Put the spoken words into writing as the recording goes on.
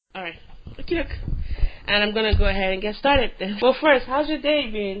click. And I'm going to go ahead and get started then. Well, first, how's your day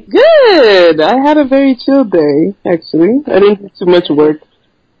been? Good. I had a very chill day, actually. I didn't do too much work.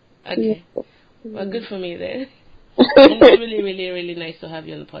 Okay. Well, good for me then. And it's really, really, really nice to have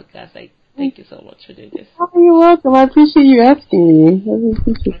you on the podcast. Thank you so much for doing this. Oh, you're welcome. I appreciate you asking me. I really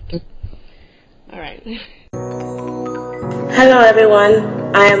appreciate it. All right. Hello,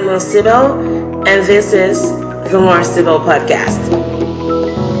 everyone. I am Mosibel, and this is the Mosibel Podcast.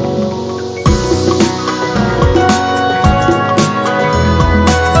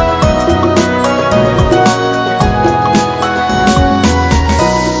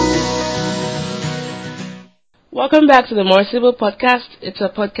 Welcome back to the More Civil Podcast. It's a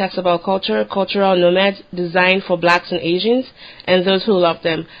podcast about culture, cultural nomads, designed for blacks and Asians, and those who love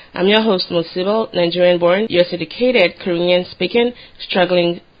them. I'm your host, Mosibel, Nigerian-born, US-educated, Korean-speaking,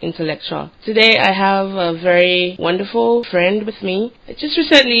 struggling intellectual. Today I have a very wonderful friend with me. I just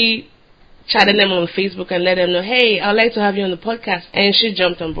recently chatted them on Facebook and let them know, hey, I'd like to have you on the podcast. And she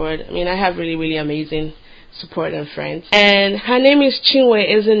jumped on board. I mean, I have really, really amazing support and friends. And her name is Chinwe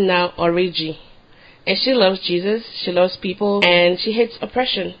Oriji. And she loves Jesus, she loves people, and she hates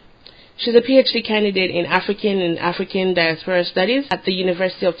oppression. She's a PhD candidate in African and African Diaspora Studies at the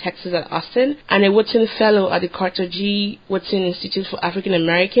University of Texas at Austin, and a Woodson Fellow at the Carter G. Woodson Institute for African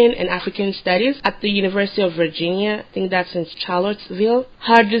American and African Studies at the University of Virginia. I think that's in Charlottesville.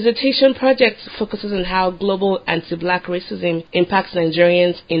 Her dissertation project focuses on how global anti-black racism impacts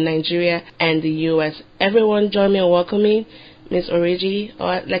Nigerians in Nigeria and the U.S. Everyone join me in welcoming Miss Oriji,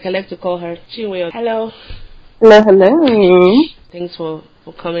 or like I like to call her, Chinwe. Hello. Hello. Thanks for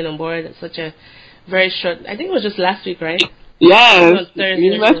coming on board. It's such a very short, I think it was just last week, right? Yes. On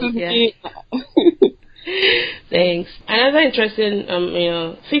Thursday. Thanks. Another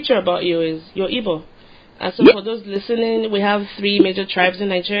interesting feature about you is you're Igbo. So for those listening, we have 3 major tribes in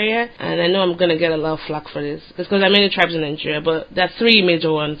Nigeria, and I know I'm going to get a lot of flack for this, because there are many tribes in Nigeria, but there are 3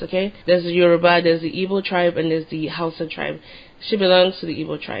 major ones, okay? There's the Yoruba, there's the Igbo tribe, and there's the Hausa tribe. She belongs to the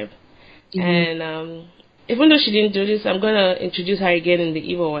Igbo tribe. Mm-hmm. And even though she didn't do this, I'm going to introduce her again in the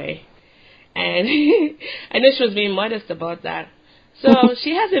Igbo way. And I know she was being modest about that. So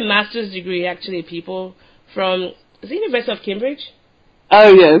she has a master's degree, actually, people, from the University of Cambridge.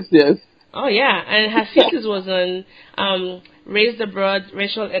 Oh, yes. Oh, yeah, and her thesis was on raised abroad,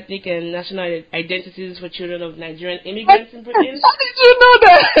 racial, ethnic, and national identities for children of Nigerian immigrants in Britain. How did you know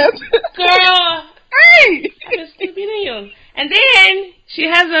that? Girl! Hey! I'm still being young. And then she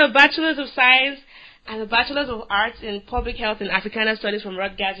has a Bachelor's of Science and a Bachelor's of Arts in Public Health and Africana Studies from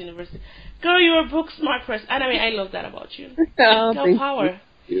Rutgers University. Girl, you're a book smart person. And I mean, I love that about you. Oh, Girl power.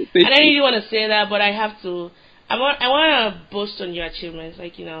 You. And I really want to say that, but I have to. I want to boast on your achievements,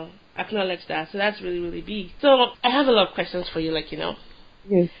 acknowledge that. So that's really, really big. So I have a lot of questions for you,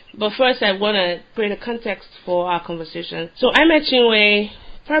 Yes. But first, I want to create a context for our conversation. So I met Chinwe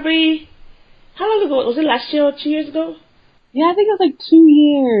probably, how long ago? Was it last year or 2 years ago? Yeah, I think it was like 2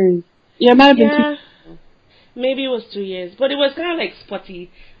 years. Yeah, it might have been 2 years. Maybe it was 2 years. But it was kind of spotty.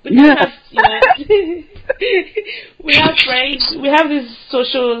 We kind of we have friends, we have these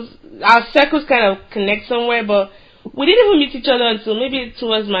socials, our circles kind of connect somewhere, but we didn't even meet each other until maybe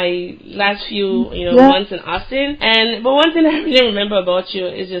towards my last few, months in Austin. But one thing I really remember about you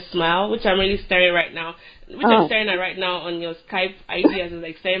is your smile, which I'm really staring right now, I'm staring at right now on your Skype ID as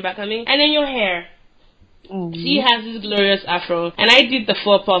it's staring back at me. And then your hair. She has this glorious afro, and I did the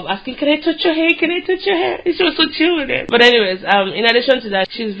forepaw asking, can I touch your hair? And she was so chill with it. But anyways, in addition to that,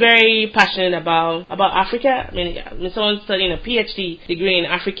 she's very passionate about Africa. I mean, someone studying a PhD degree in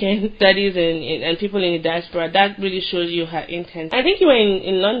African studies and people in the diaspora, that really shows you her intent. I think you were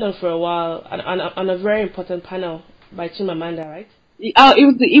in London for a while on a very important panel by Chimamanda, right? Oh, it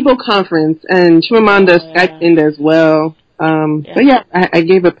was the Igbo conference, and Chimamanda Skyped in as well. But yeah, I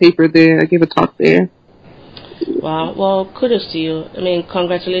gave a paper there. I gave a talk there. Wow. Well, kudos to you. I mean,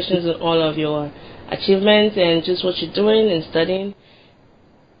 congratulations on all of your achievements and just what you're doing and studying.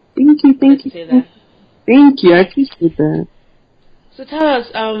 Thank you. Thank you. I appreciate that. So tell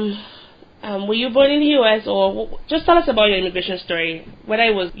us, were you born in the U.S. or just tell us about your immigration story? Whether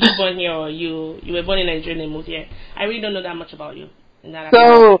it was you born here or you were born in Nigeria and moved here. I really don't know that much about you.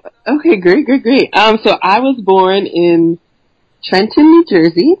 So, okay, great. So I was born in Trenton, New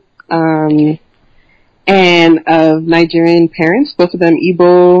Jersey. And of Nigerian parents, both of them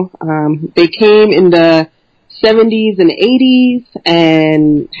Igbo. They came in the 70s and 80s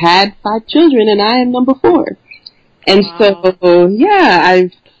and had 5 children, and I am number 4. And so, yeah,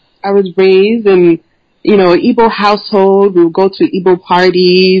 I was raised in, Igbo household. We would go to Igbo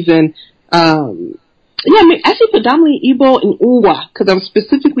parties and, actually predominantly Igbo and Ungwa, because I'm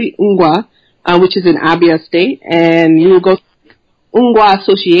specifically Ungwa. which is in Abia State, and we will go to Ungwa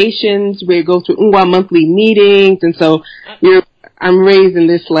associations. We go to Ungwa monthly meetings, and so I'm raised in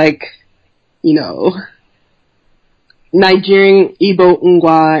this Nigerian Igbo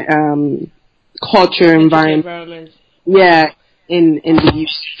Ungwa culture environment. Yeah, in the youth.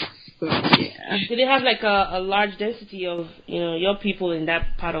 So, yeah. Did they have like a large density of your people in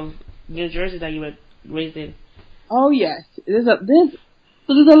that part of New Jersey that you were raised in? Oh yes, there's a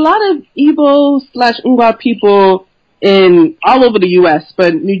lot of Igbo / Ungwa people in all over the U.S.,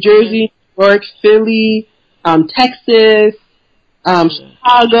 but New Jersey, New York, Philly, Texas,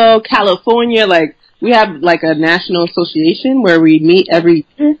 Chicago, California. Like we have like a national association where we meet every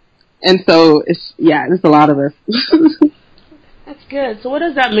year, and so there's a lot of us. That's good. So what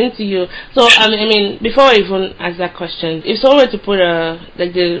does that mean to you? So I mean, before I even ask that question, if someone were to put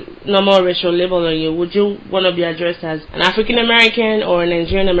the normal racial label on you, would you want to be addressed as an African American or a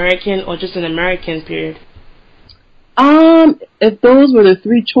Nigerian American or just an American? Period. If those were the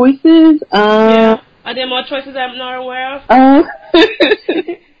three choices, are there more choices I'm not aware of?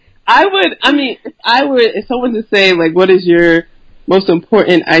 If someone to say like, what is your most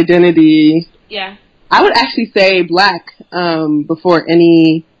important identity? Yeah. I would actually say black before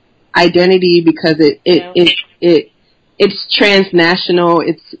any identity because it's transnational.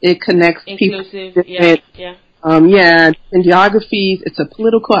 It connects inclusive. People. Yeah. In geographies, it's a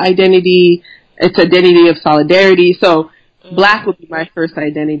political identity. It's identity of solidarity. So black would be my first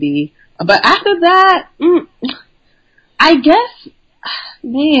identity. But after that, I guess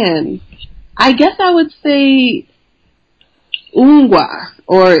I would say Ungwa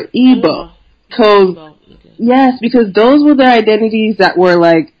or Igbo. Yes, because those were the identities that were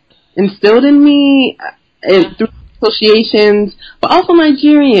like instilled in me through associations, but also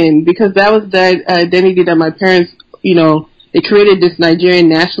Nigerian because that was the identity that my parents, they created this Nigerian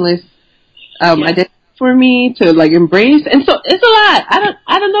nationalist identity for me to like embrace, and so it's a lot.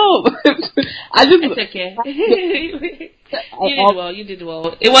 I don't know. It's okay. You did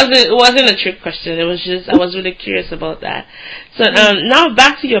well. It wasn't a trick question. It was just I was really curious about that. So now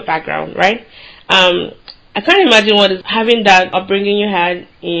back to your background, right? I can't imagine what is having that upbringing you had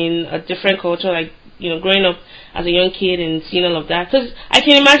in a different culture, like growing up as a young kid and seeing all of that. Because I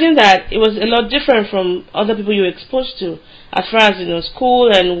can imagine that it was a lot different from other people you were exposed to, as far as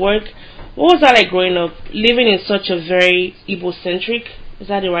school and work. What was that like growing up, living in such a very Igbo-centric, is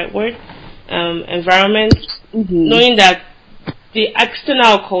that the right word, environment, knowing that the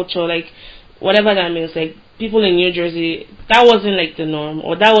external culture, like whatever that means, like people in New Jersey, that wasn't like the norm,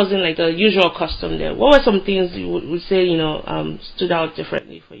 or that wasn't like the usual custom there. What were some things you would say, stood out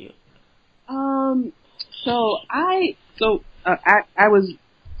differently for you? I was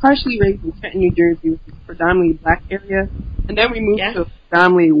partially raised in Trenton, New Jersey, which is a predominantly black area, and then we moved to a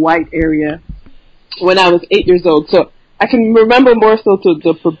predominantly white area when I was 8 years old. So I can remember more so to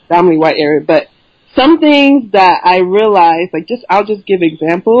the predominantly white area, but some things that I realized, I'll just give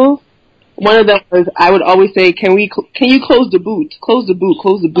examples. One of them was I would always say, "Can you close the boot? Close the boot.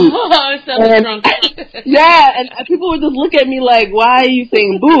 Close the boot." Oh, it sounds drunk. And people would just look at me like, "Why are you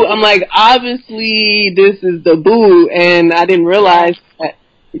saying boot?" I'm like, "Obviously, this is the boot," and I didn't realize that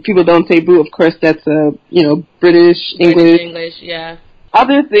people don't say boot. Of course, that's British English. Yeah.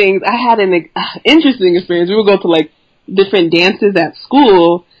 Other things, I had an interesting experience. We would go to different dances at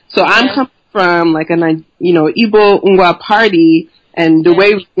school. So I'm coming from a Igbo Ungwa party. And the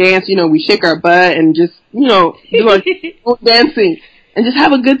way we dance, we shake our butt and just, do our own dancing and just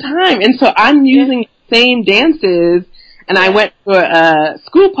have a good time. And so I'm using the same dances, and I went to a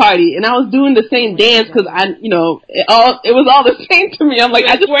school party and I was doing the same dance because it was all the same to me. I'm like,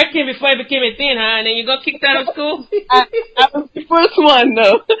 I just working before it became a thing, huh? And then you got kicked out of school. I was the first one,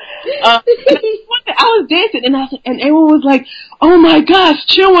 though. I was dancing and everyone was like, "Oh my gosh,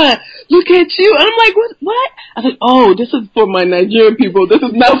 Chinwe, look at you!" And I'm like, "What?" I was like, "Oh, this is for my Nigerian people. This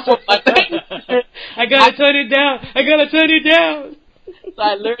is not for my." I gotta turn it down. So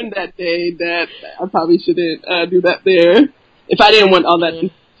I learned that day that I probably shouldn't do that there if I didn't want all that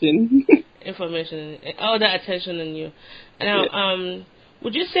information, all that attention on you. Now,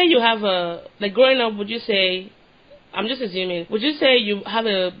 would you say you have growing up? Would you say? I'm just assuming. Would you say you have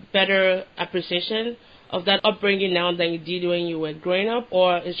a better appreciation of that upbringing now than you did when you were growing up,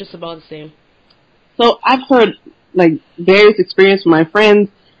 or it's just about the same? So I've heard various experiences from my friends.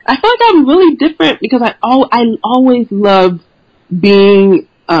 I feel like I'm really different because I always loved being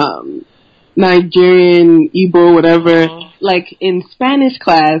Nigerian, Igbo, whatever. Like in Spanish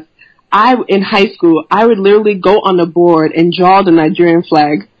class, in high school, I would literally go on the board and draw the Nigerian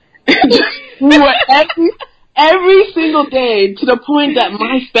flag. every single day, to the point that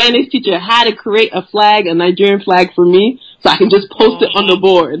my Spanish teacher had to create a flag, a Nigerian flag for me, so I can just post it on the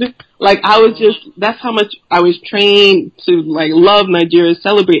board. Like, I was just, that's how much I was trained to, like, love Nigeria,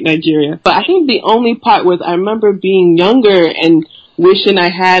 celebrate Nigeria. But I think the only part was I remember being younger and wishing I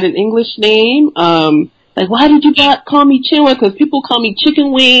had an English name. Like, why did you call me Chinwe? Because people call me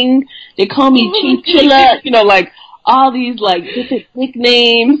Chicken Wing. They call me Chinchilla. You know, like, all these, like, different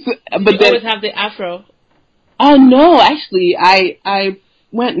nicknames. But you then, always have the afro. oh, no, actually, I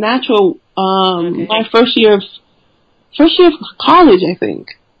went natural, my first year of college, I think.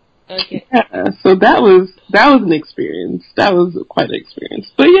 Okay. Yeah, so that was an experience. That was quite an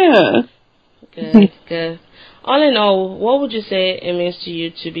experience. But yeah. Good, good. All in all, what would you say it means to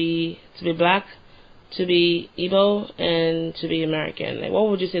you to be black, to be Igbo, and to be American? Like, what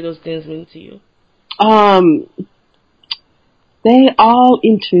would you say those things mean to you? They all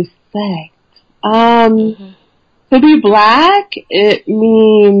intersect. To be black, it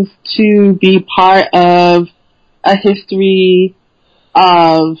means to be part of a history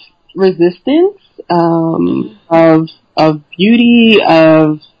of resistance, of beauty,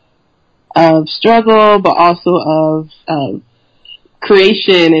 of struggle, but also of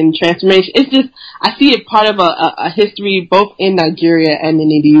creation and transformation. It's just, I see it part of a history both in Nigeria and in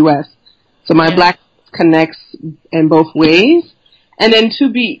the U.S. So my black connects in both ways. And then to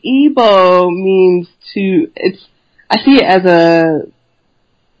be Igbo means I see it as the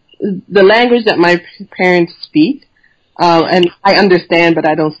language that my parents speak, and I understand, but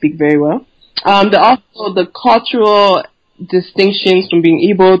I don't speak very well. Also the cultural distinctions from being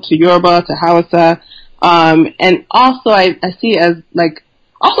Igbo to Yoruba to Hausa, and also I see it as, like,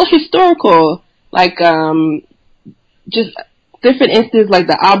 also historical, like, just different instances, like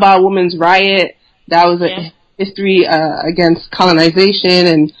the Aba Women's Riot. That was a history against colonization,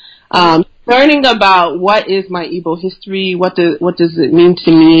 and learning about what is my Igbo history, what does it mean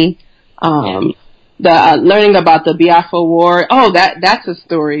to me. Learning about the Biafra War. Oh, that's a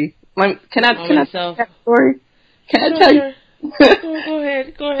story. Can I tell that story? Can I tell you?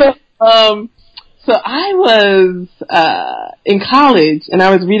 Go ahead. So I was in college, and I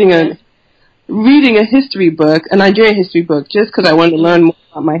was reading a history book, a Nigerian history book, just because I wanted to learn more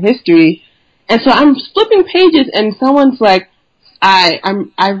about my history. And so I'm flipping pages, and someone's like, I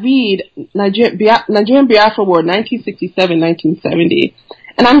read Nigerian Biafra War, 1967-1970,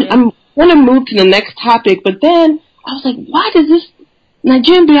 and I'm going to move to the next topic, but then I was like, why does this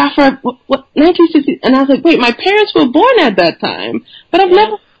Nigerian Biafra, what 1960? And I was like, wait, my parents were born at that time, but I've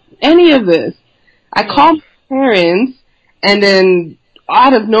never heard any of this. I called my parents, and then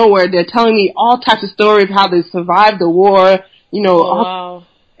out of nowhere, they're telling me all types of stories, how they survived the war, all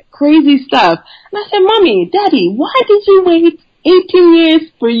crazy stuff. And I said, Mommy, Daddy, why did you wait 18 years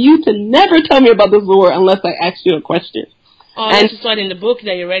for you to never tell me about this war unless I asked you a question? Oh, and you saw it in the book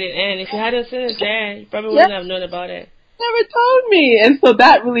that you read it, and if you hadn't seen it there, you probably wouldn't have known about it. Never told me. And so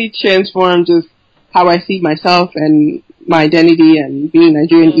that really transformed just how I see myself and my identity and being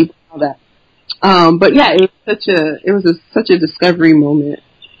Nigerian, and all that. But yeah, it was such a discovery moment.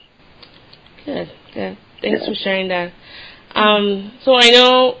 Good. Thanks for sharing that. So I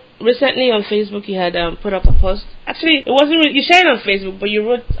know recently on Facebook you had put up a post. Actually, it wasn't really, you shared it on Facebook, but you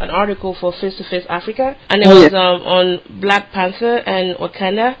wrote an article for Face to Face Africa, and it was on Black Panther and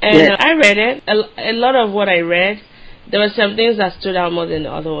Wakanda. And I read it. A lot of what I read, there were some things that stood out more than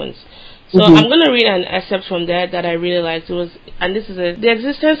the other ones. So I'm going to read an excerpt from there that I really liked. The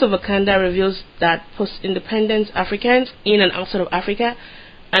existence of Wakanda reveals that post-independence Africans in and outside of Africa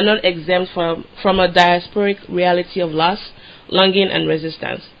are not exempt from a diasporic reality of loss, longing, and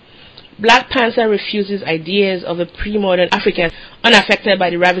resistance. Black Panther refuses ideas of a pre-modern African unaffected by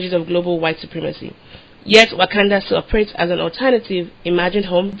the ravages of global white supremacy. Yet Wakanda still operates as an alternative, imagined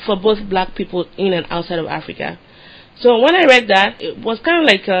home for both black people in and outside of Africa. So when I read that, it was kind of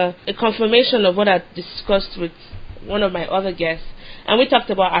like a confirmation of what I discussed with one of my other guests. And we talked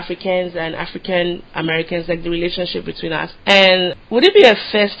about Africans and African Americans, like the relationship between us. And would it be a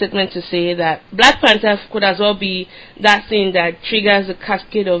fair statement to say that Black Panther could as well be that thing that triggers a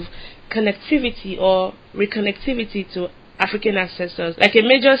cascade of connectivity or reconnectivity to African ancestors? Like a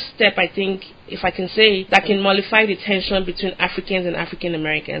major step, I think, if I can say, that can mollify the tension between Africans and African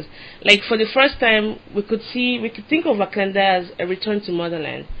Americans. Like for the first time, we could think of Wakanda as a return to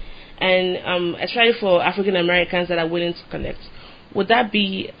motherland. And especially for African Americans that are willing to connect. Would that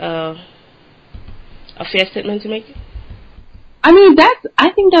be a fair statement to make? I mean,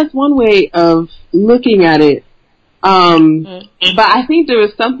 I think that's one way of looking at it. But I think there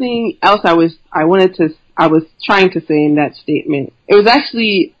was something else I was trying to say in that statement. It was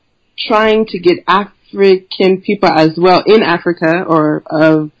actually trying to get African people as well in Africa or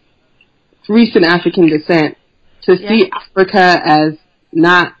of recent African descent to see Africa as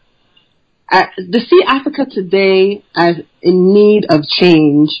not, to see Africa today as in need of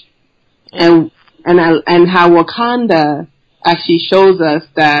change, and how Wakanda actually shows us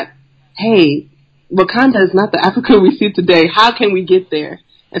that, hey, Wakanda is not the Africa we see today. How can we get there?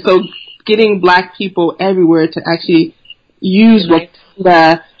 And so getting Black people everywhere to actually use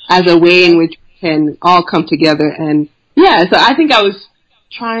Wakanda as a way in which we can all come together. And yeah, so I think I was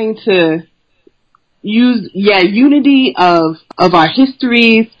trying to use, unity of our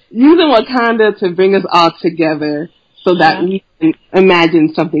histories, using Wakanda to bring us all together so that we can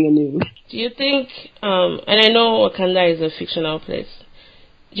imagine something anew. Do you think, and I know Wakanda is a fictional place,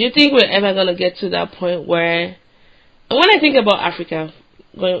 do you think we're ever going to get to that point where, and when I think about Africa,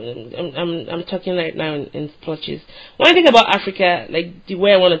 I'm talking right now in splotches, when I think about Africa, like the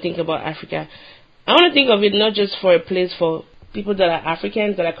way I want to think about Africa, I want to think of it not just for a place for people that are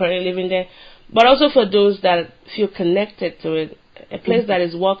Africans that are currently living there, but also for those that feel connected to it, a place that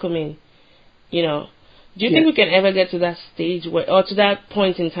is welcoming, you know. Do you think we can ever get to that stage where, or to that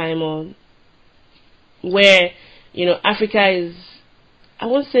point in time, or where, you know, Africa is, I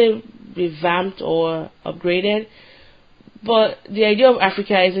won't say revamped or upgraded, but the idea of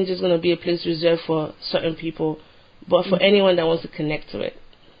Africa isn't just going to be a place reserved for certain people, but for anyone that wants to connect to it?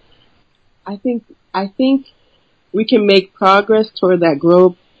 I think we can make progress toward that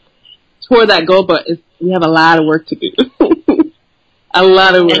goal, but we have a lot of work to do. A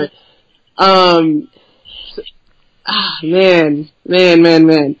lot of work. Man.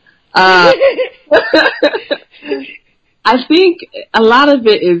 I think a lot of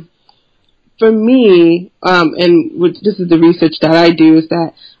it is, for me, and this is the research that I do, is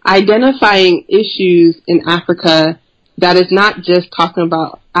that identifying issues in Africa that is not just talking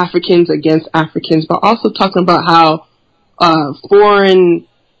about Africans against Africans, but also talking about how foreign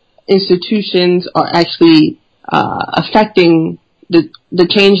institutions are actually affecting the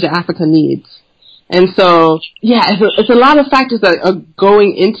change that Africa needs. And so, it's a lot of factors that are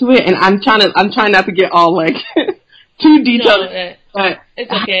going into it, and I'm trying not to get all like too detailed. No, but it's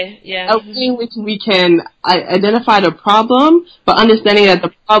okay. A way in which we can identify the problem, but understanding that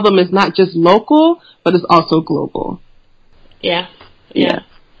the problem is not just local, but it's also global. Yeah.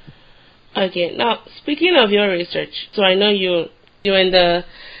 Okay. Now, speaking of your research, so I know you're in the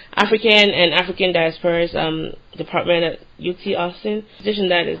African and African Diaspora's department at UT Austin. The position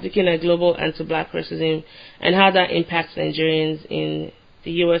that is looking at global anti-Black racism and how that impacts Nigerians in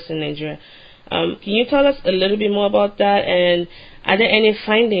the U.S. and Nigeria. Can you tell us a little bit more about that? And are there any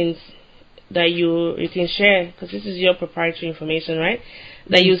findings that you can share? Because this is your proprietary information, right?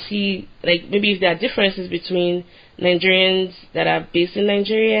 That you see, like maybe if there are differences between Nigerians that are based in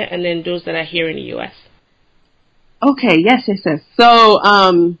Nigeria and then those that are here in the U.S. Okay, yes. So,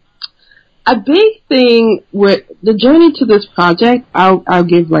 a big thing with the journey to this project, I'll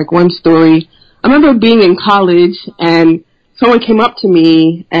give like one story. I remember being in college and someone came up to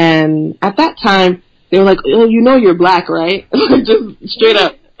me, and at that time they were like, "Oh, you know you're Black, right?" Just straight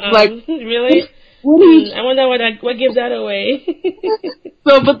up, like, really? What are you? I wonder what gives that away.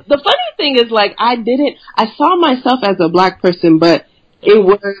 So, but the funny thing is, like, I saw myself as a Black person, but it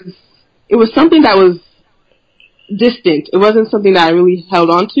was something that was distant. It wasn't something that I really held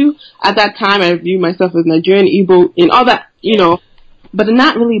on to. At that time, I viewed myself as Nigerian, Igbo, and all that, you know, but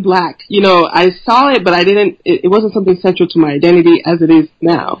not really Black. You know, I saw it, but it wasn't something central to my identity as it is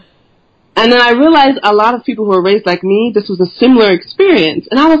now. And then I realized a lot of people who were raised like me, this was a similar experience.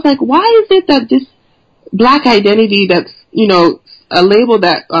 And I was like, why is it that this Black identity that's, you know, a label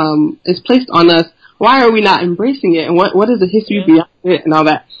that is placed on us, why are we not embracing it? And what is the history beyond it and all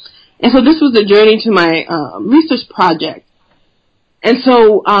that? And so this was the journey to my research project. And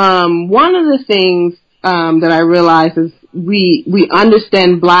so one of the things that I realized is we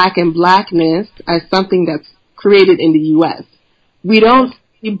understand Black and Blackness as something that's created in the U.S. We don't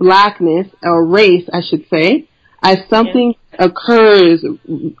see Blackness, or race, I should say, as something that occurs,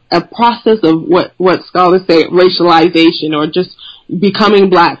 a process of what scholars say, racialization, or just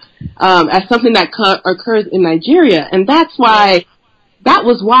becoming Black, as something that occurs in Nigeria. And that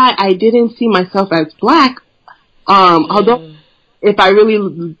was why I didn't see myself as Black, although if I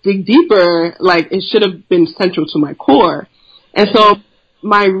really dig deeper, like, it should have been central to my core. And so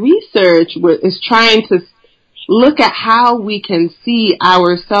my research is trying to look at how we can see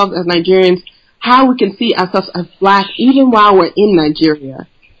ourselves as Nigerians, how we can see ourselves as Black even while we're in Nigeria.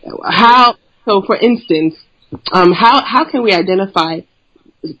 So for instance, how can we identify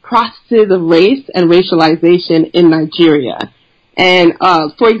processes of race and racialization in Nigeria? And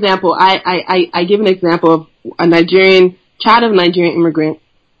for example, I give an example of a Nigerian child of a Nigerian immigrant.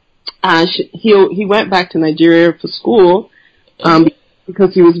 He went back to Nigeria for school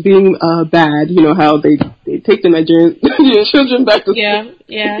because he was being bad. You know how they take the Nigerian children back to school.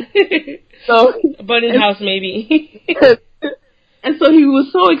 Yeah. So boarding house maybe. And so he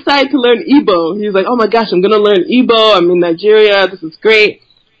was so excited to learn Igbo. He was like, "Oh my gosh, I'm gonna learn Igbo. I'm in Nigeria. This is great."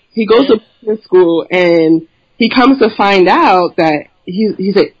 He goes to school and he comes to find out that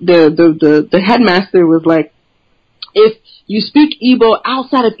he's like, the headmaster was like, "If you speak Igbo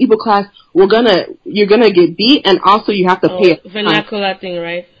outside of Igbo class, you're gonna get beat, and also you have to pay a vernacular thing,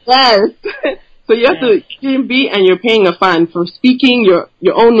 right?" Yes. So you have to get beat, and you're paying a fine for speaking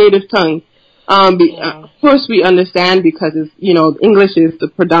your own native tongue. Of course, we understand because English is the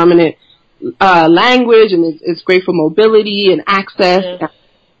predominant language, and it's great for mobility and access. Yeah.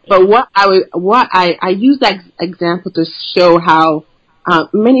 But I use that example to show how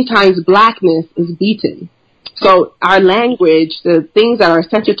many times blackness is beaten. So our language, the things that are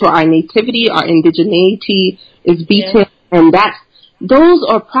essential to our nativity, our indigeneity, is beaten, and those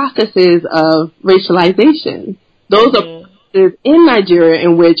are processes of racialization. Those are processes in Nigeria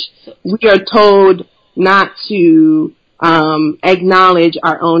in which we are told not to acknowledge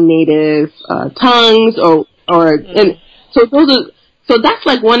our own native tongues, and so that's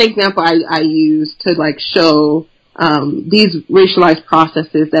like one example I use to like show these racialized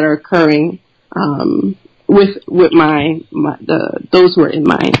processes that are occurring with those who are in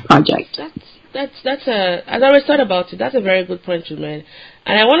my project. That's as I always thought about it, that's a very good point you made.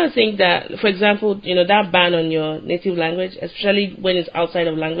 And I want to think that, for example, that ban on your native language, especially when it's outside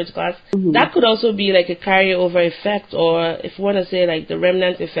of language class, that could also be like a carryover effect, or if you want to say like the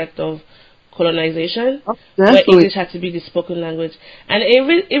remnant effect of colonization, where English had to be the spoken language. And it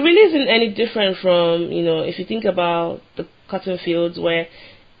really isn't any different from, if you think about the cotton fields where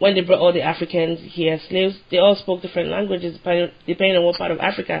when they brought all the Africans here, slaves, they all spoke different languages depending on what part of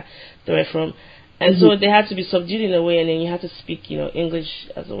Africa they were from. And so they had to be subdued in a way, and then you had to speak, English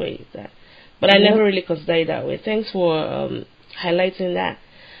as a way. But I never really considered it that way. Thanks for highlighting that.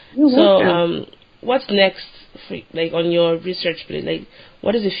 So, what's next on your research plate? Like,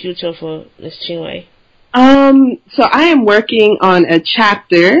 what is the future for Ms. Chinwe? So I am working on a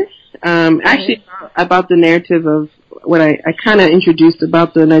chapter, actually about the narrative of what I kind of introduced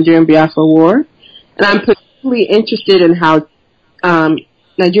about the Nigerian Biafra War. And I'm particularly interested in how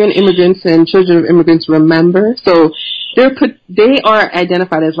Nigerian immigrants and children of immigrants remember. So they are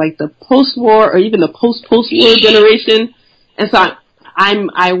identified as like the post-war or even the post-war generation. And so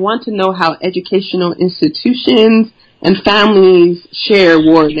I want to know how educational institutions and families share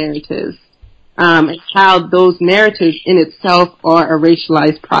war narratives. And how those narratives in itself are a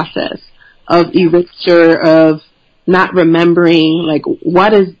racialized process of erasure, of not remembering, like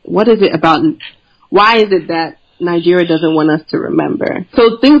what is it about, why is it that Nigeria doesn't want us to remember?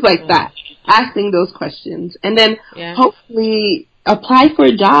 So things like that, asking those questions, and then hopefully apply for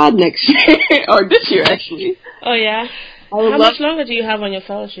a job next year, or this year actually. Oh yeah. How much longer do you have on your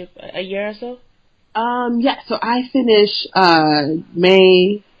fellowship? A year or so? So I finish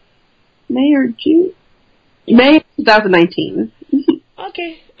May or June? May 2019.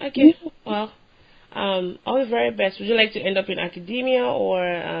 Okay. Well, all the very best. Would you like to end up in academia or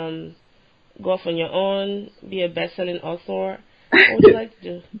go off on your own, be a best-selling author? What would you like to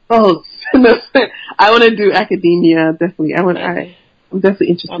do? Both. I want to do academia, definitely. I'm definitely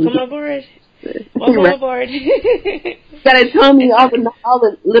interested. Welcome aboard. Welcome aboard. You gotta tell me all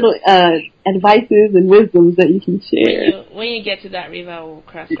the little advices and wisdoms that you can share. When you get to that river, we'll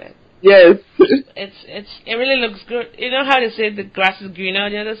cross it. Yes. It really looks good. You know how they say the grass is greener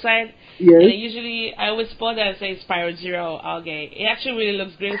on the other side? Yes. And I always spot that and say spirogyra or algae. It actually really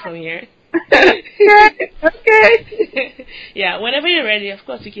looks green from here. Okay. Yeah, whenever you're ready, of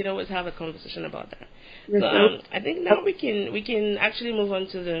course, we can always have a conversation about that. So I think now we can actually move on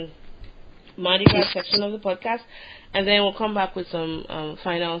to the Mardi Gras section of the podcast, and then we'll come back with some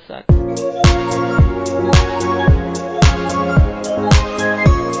final thoughts.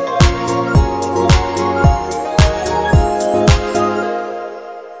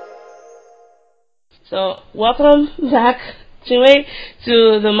 So, welcome back, Chinwe,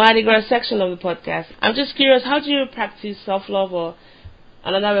 to the Mardi Gras section of the podcast. I'm just curious, how do you practice self-love, or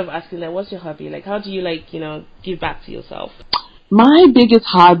another way of asking that, what's your hobby? Like, how do you, give back to yourself? My biggest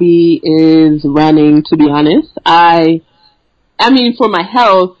hobby is running, to be honest. I mean, for my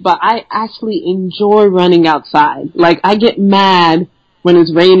health, but I actually enjoy running outside. Like, I get mad when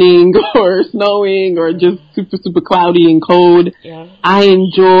it's raining or snowing or just super, super cloudy and cold. Yeah. I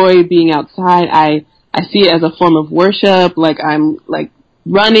enjoy being outside. I see it as a form of worship. Like I'm like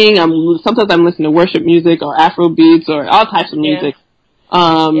running. Sometimes I'm listening to worship music or Afro beats or all types of Yeah. music.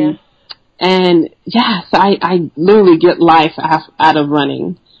 Yeah. And yes, I literally get life out of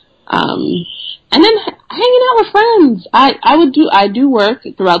running. And then hanging out with friends. I do work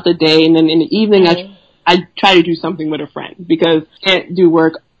throughout the day, and then in the evening I try to do something with a friend because I can't do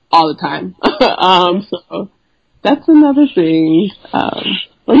work all the time. So that's another thing.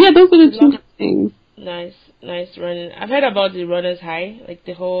 But yeah, those are the two things. Nice running. I've heard about the runner's high, like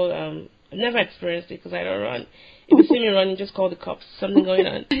the whole. I've never experienced it because I don't run. If you see me running, just call the cops. Something going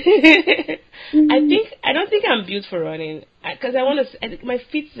on. I don't think I'm built for running because I think my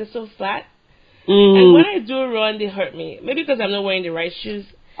feet are so flat, and when I do run, they hurt me. Maybe because I'm not wearing the right shoes.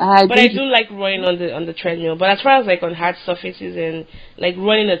 But I do like running on the treadmill. But as far as like on hard surfaces and like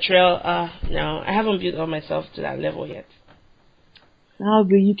running a trail, no, I haven't built up myself to that level yet. Oh,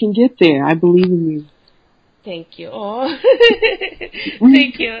 but you can get there. I believe in you. Thank you. Oh,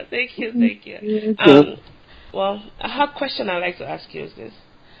 thank you. Well, a question I'd like to ask you is this.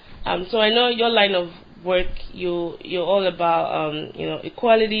 So I know your line of work, you're all about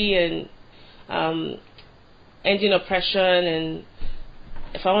equality and ending oppression, and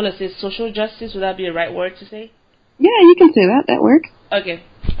if I want to say social justice, would that be the right word to say? Yeah, you can say that. That works. Okay.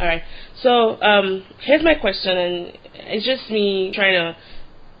 All right. So here's my question, and it's just me trying to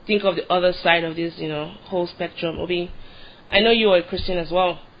think of the other side of this, whole spectrum. Obi, I know you are a Christian as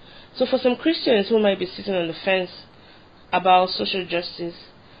well. So for some Christians who might be sitting on the fence about social justice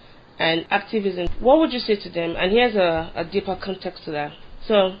and activism, what would you say to them? And here's a deeper context to that.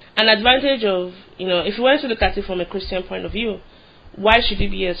 So an advantage of, if you wanted to look at it from a Christian point of view, why should you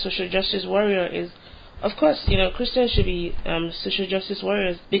be a social justice warrior is, of course, Christians should be social justice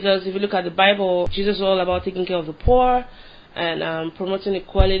warriors because if you look at the Bible, Jesus was all about taking care of the poor and promoting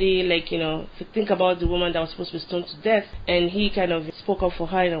equality. Like, if you think about the woman that was supposed to be stoned to death, and he kind of spoke up for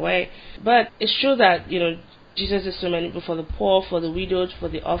her in a way. But it's true that, Jesus is so many for the poor, for the widowed, for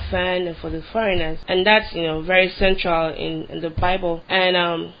the orphan, and for the foreigners. And that's, very central in the Bible.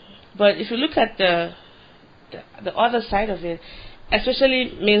 And but if you look at the other side of it,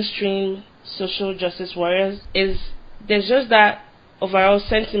 especially mainstream social justice warriors, is there's just that overall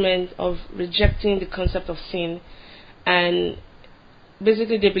sentiment of rejecting the concept of sin, and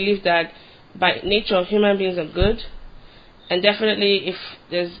basically they believe that by nature human beings are good, and definitely if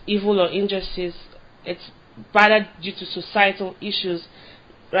there's evil or injustice, it's rather due to societal issues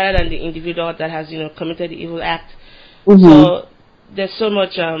rather than the individual that has committed the evil act. So there's so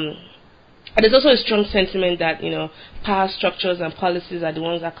much and there's also a strong sentiment that, power structures and policies are the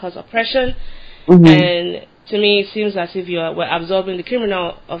ones that cause oppression. And to me, it seems as if we're absorbing the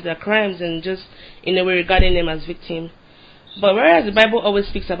criminal of their crimes and just, in a way, regarding them as victims. But whereas the Bible always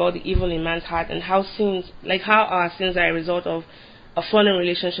speaks about the evil in man's heart and how our sins are a result of a fallen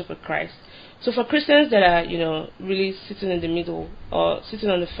relationship with Christ. So for Christians that are, really sitting in the middle or sitting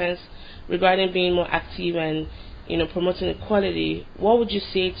on the fence regarding being more active and promoting equality, what would you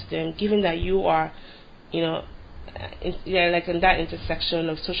say to them, given that you are, like in that intersection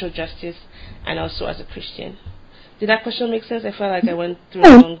of social justice and also as a Christian? Did that question make sense? I felt like I went through a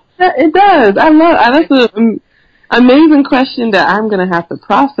long. It does. I love. That's an amazing question that I'm gonna have to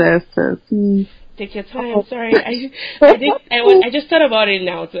process to see. Take your time. Sorry, I just thought about it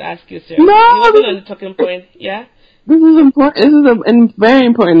now to ask you, sir. No, it wasn't on the talking point. Yeah. This is important. This is a very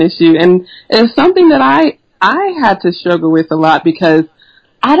important issue, and it's something that I had to struggle with a lot because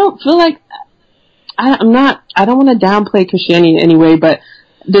I don't feel like I don't want to downplay Christianity in any way, but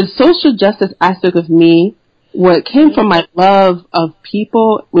the social justice aspect of me, what came from my love of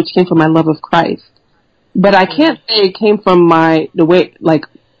people, which came from my love of Christ. But I can't say it came from the way, like,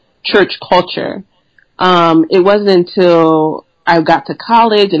 church culture. It wasn't until I got to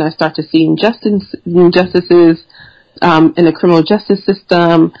college and I started to see injustices, in the criminal justice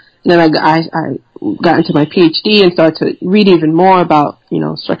system. And then I got into my PhD and started to read even more about,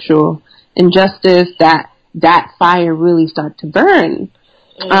 structural injustice, that fire really started to burn.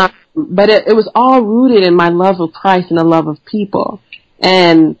 But it was all rooted in my love of Christ and the love of people.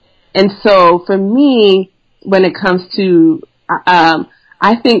 And so for me, when it comes to,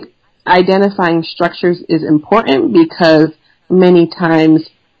 I think identifying structures is important because many times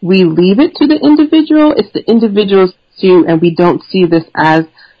we leave it to the individual. It's the individual's issue, and we don't see this as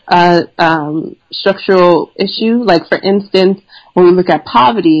a structural issue. Like, for instance, when we look at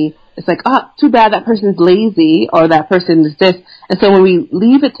poverty, it's like, oh, too bad that person's lazy or that person is this. And so when we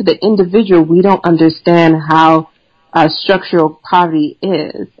leave it to the individual, we don't understand how structural poverty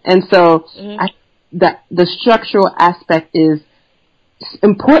is. And so the structural aspect is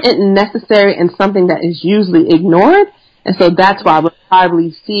important and necessary and something that is usually ignored. And so that's why we're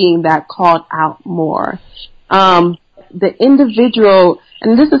probably seeing that called out more. The individual,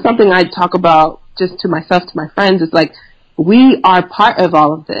 and this is something I talk about just to myself, to my friends, is like, we are part of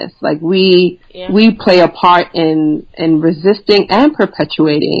all of this. Like we play a part in resisting and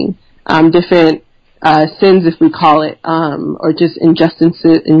perpetuating different sins, if we call it, or just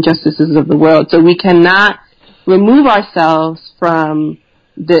injustices of the world. So we cannot remove ourselves from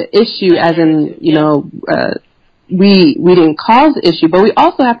the issue, as in, you know, we didn't cause the issue, but we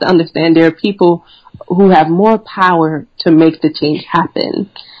also have to understand there are people who have more power to make the change happen.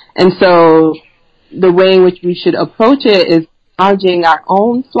 And so the way in which we should approach it is acknowledging our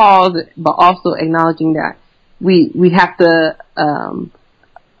own flaws, but also acknowledging that we have to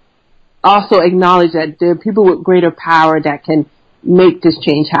also acknowledge that there are people with greater power that can make this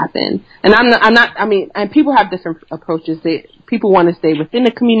change happen. And I mean, and people have different approaches. People want to stay within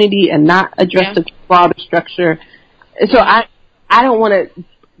the community and not address the broader structure. So I don't want to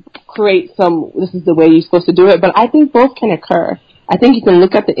create this is the way you're supposed to do it, but I think both can occur. I think you can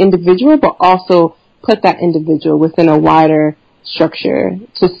look at the individual, but also put that individual within a wider structure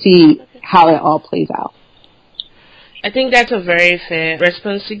to see how it all plays out. I think that's a very fair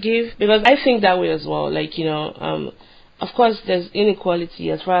response to give, because I think that way as well. Like, you know, of course, there's inequality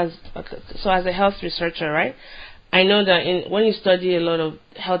as far as, so as a health researcher, right? I know that when you study a lot of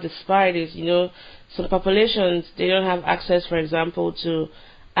health disparities, you know, some populations, they don't have access, for example, to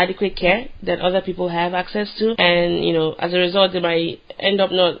adequate care that other people have access to, and, you know, as a result, they might end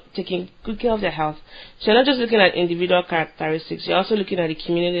up not taking good care of their health. So you're not just looking at individual characteristics, you're also looking at the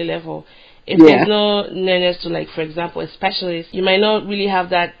community level. If there's no nearness to, like, for example, a specialist, you might not really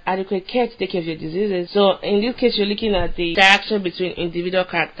have that adequate care to take care of your diseases. So in this case, you're looking at the interaction between individual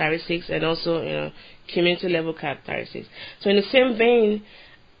characteristics and also, you know, community level characteristics. So in the same vein,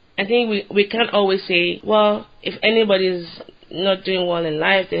 I think we can't always say, well, if anybody's not doing well in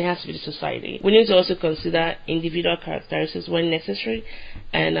life, then it has to be the society. We need to also consider individual characteristics when necessary,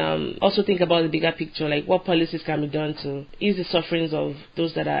 and also think about the bigger picture, like what policies can be done to ease the sufferings of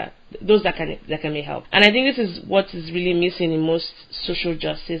those that can be helped. And I think this is what is really missing in most social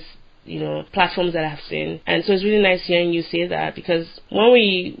justice, you know, platforms that I've seen. And so it's really nice hearing you say that, because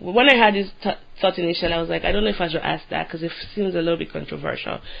when I had this thought initially, I was like, I don't know if I should ask that because it seems a little bit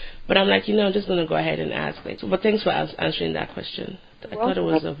controversial. But I'm like, you know, I'm just going to go ahead and ask. But thanks for answering that question. I thought it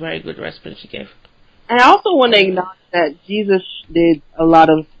was a very good response you gave. And I also want to acknowledge that Jesus did a lot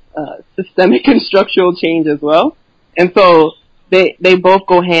of systemic and structural change as well. And so they both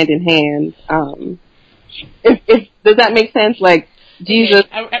go hand in hand. Does that make sense? Like, Jesus...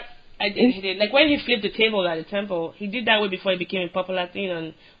 I did. Like, when he flipped the table at the temple, he did that way before it became a popular thing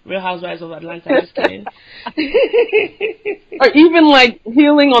on Real Housewives of Atlanta. Just kidding. Or even, like,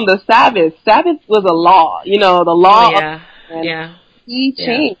 healing on the Sabbath. Sabbath was a law, you know, the law. He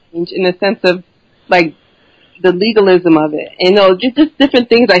changed in the sense of, like, the legalism of it. And, you know, just different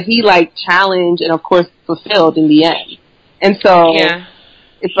things that he, like, challenged and, of course, fulfilled in the end. And so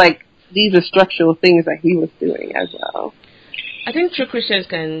it's like these are structural things that he was doing as well. I think true Christians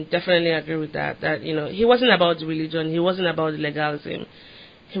can definitely agree with that. That, you know, he wasn't about the religion. He wasn't about the legalism.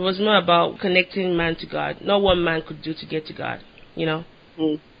 He was more about connecting man to God. Not what man could do to get to God. You know.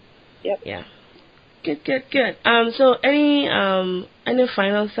 Yep. Yeah. Good. So any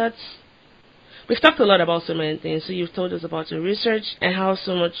final thoughts? We've talked a lot about so many things. So you've told us about your research and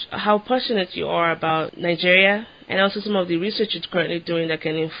how passionate you are about Nigeria, and also some of the research you're currently doing that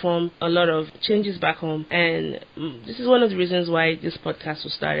can inform a lot of changes back home. And this is one of the reasons why this podcast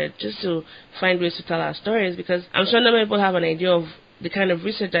was started, just to find ways to tell our stories, because I'm sure not many people have an idea of the kind of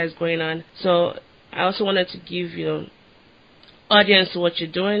research that is going on. So I also wanted to give, you know, audience to what you're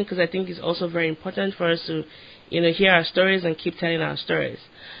doing, because I think it's also very important for us to, you know, hear our stories and keep telling our stories.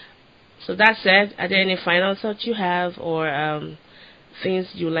 So that said, are there any final thoughts you have, or things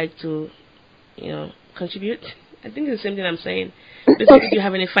you would like to, you know, contribute? I think it's the same thing I'm saying. Basically, do you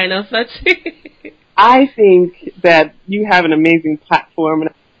have any final thoughts? I think that you have an amazing platform, and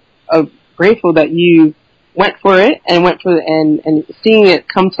I'm grateful that you went for it and seeing it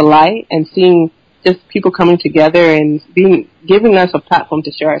come to light, and seeing just people coming together and giving us a platform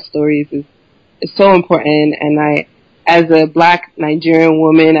to share our stories is so important. And as a Black Nigerian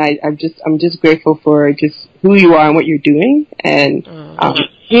woman, I'm just grateful for just who you are and what you're doing, and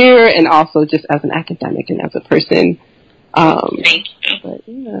here, and also just as an academic and as a person. Thank you. But,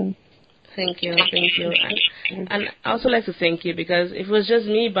 yeah. Thank you. And I also like to thank you, because if it was just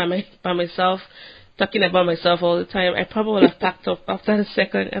me by myself talking about myself all the time, I probably would have packed up after the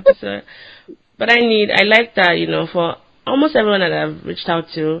second episode. But I like that, you know, for almost everyone that I've reached out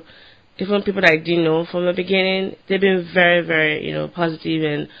to, even people that I didn't know from the beginning, they've been very, very, positive,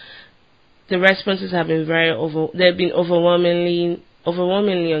 and the responses have been they've been overwhelmingly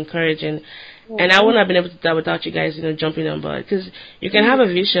encouraging. And I wouldn't have been able to do that without you guys, jumping on board. Because you can have a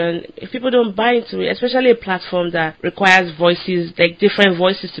vision. If people don't buy into it, especially a platform that requires voices, like different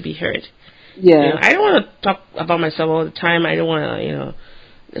voices to be heard. Yeah. I don't want to talk about myself all the time. I don't want to,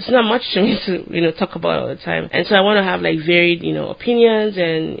 it's not much to me to, talk about all the time. And so I want to have like varied, opinions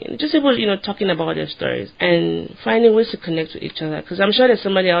and just people, talking about their stories and finding ways to connect with each other. Because I'm sure there's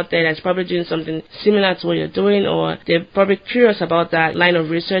somebody out there that's probably doing something similar to what you're doing, or they're probably curious about that line of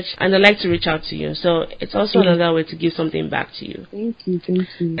research and they'd like to reach out to you. So it's also another way to give something back to you. Thank you.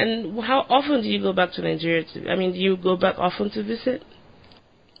 And how often do you go back to Nigeria? Do you go back often to visit?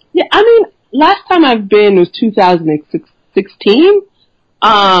 Yeah, last time I've been was 2016.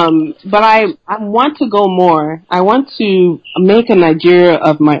 But I want to go more. I want to make a Nigeria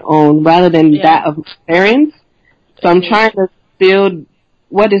of my own rather than that of my parents. So I'm trying to build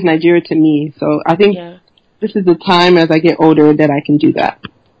what is Nigeria to me. So I think this is the time as I get older that I can do that.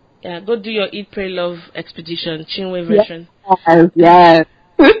 Yeah, go do your Eat, Pray, Love expedition, Chinwe version. Yes.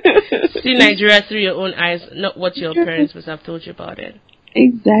 See Nigeria through your own eyes, not what your parents must have told you about it.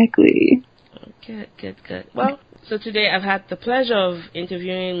 Exactly. Good. Well, so today I've had the pleasure of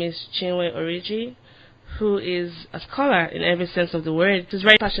interviewing Miss Chinwe Oriji, who is a scholar in every sense of the word. She's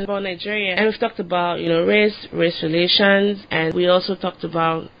very passionate about Nigeria. And we've talked about, race relations, and we also talked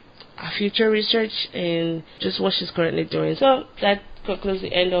about her future research and just what she's currently doing. So that concludes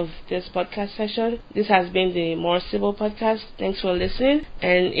the end of this podcast session. This has been the More Civil Podcast. Thanks for listening.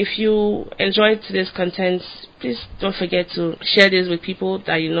 And if you enjoyed today's content, please don't forget to share this with people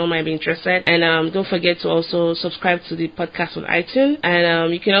that you know might be interested. And don't forget to also subscribe to the podcast on iTunes.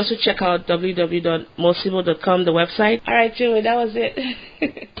 And you can also check out www.morecivil.com, the website. All right, Chinwe, that was it.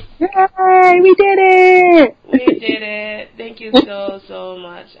 Yay, we did it! We did it. Thank you so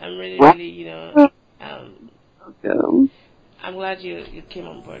much. I'm really, I'm glad you came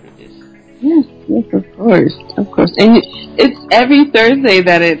on board with this. Yes, of course. And it's every Thursday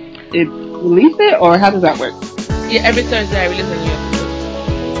that it release it, or how does that work? Yeah, every Thursday I release a new episode.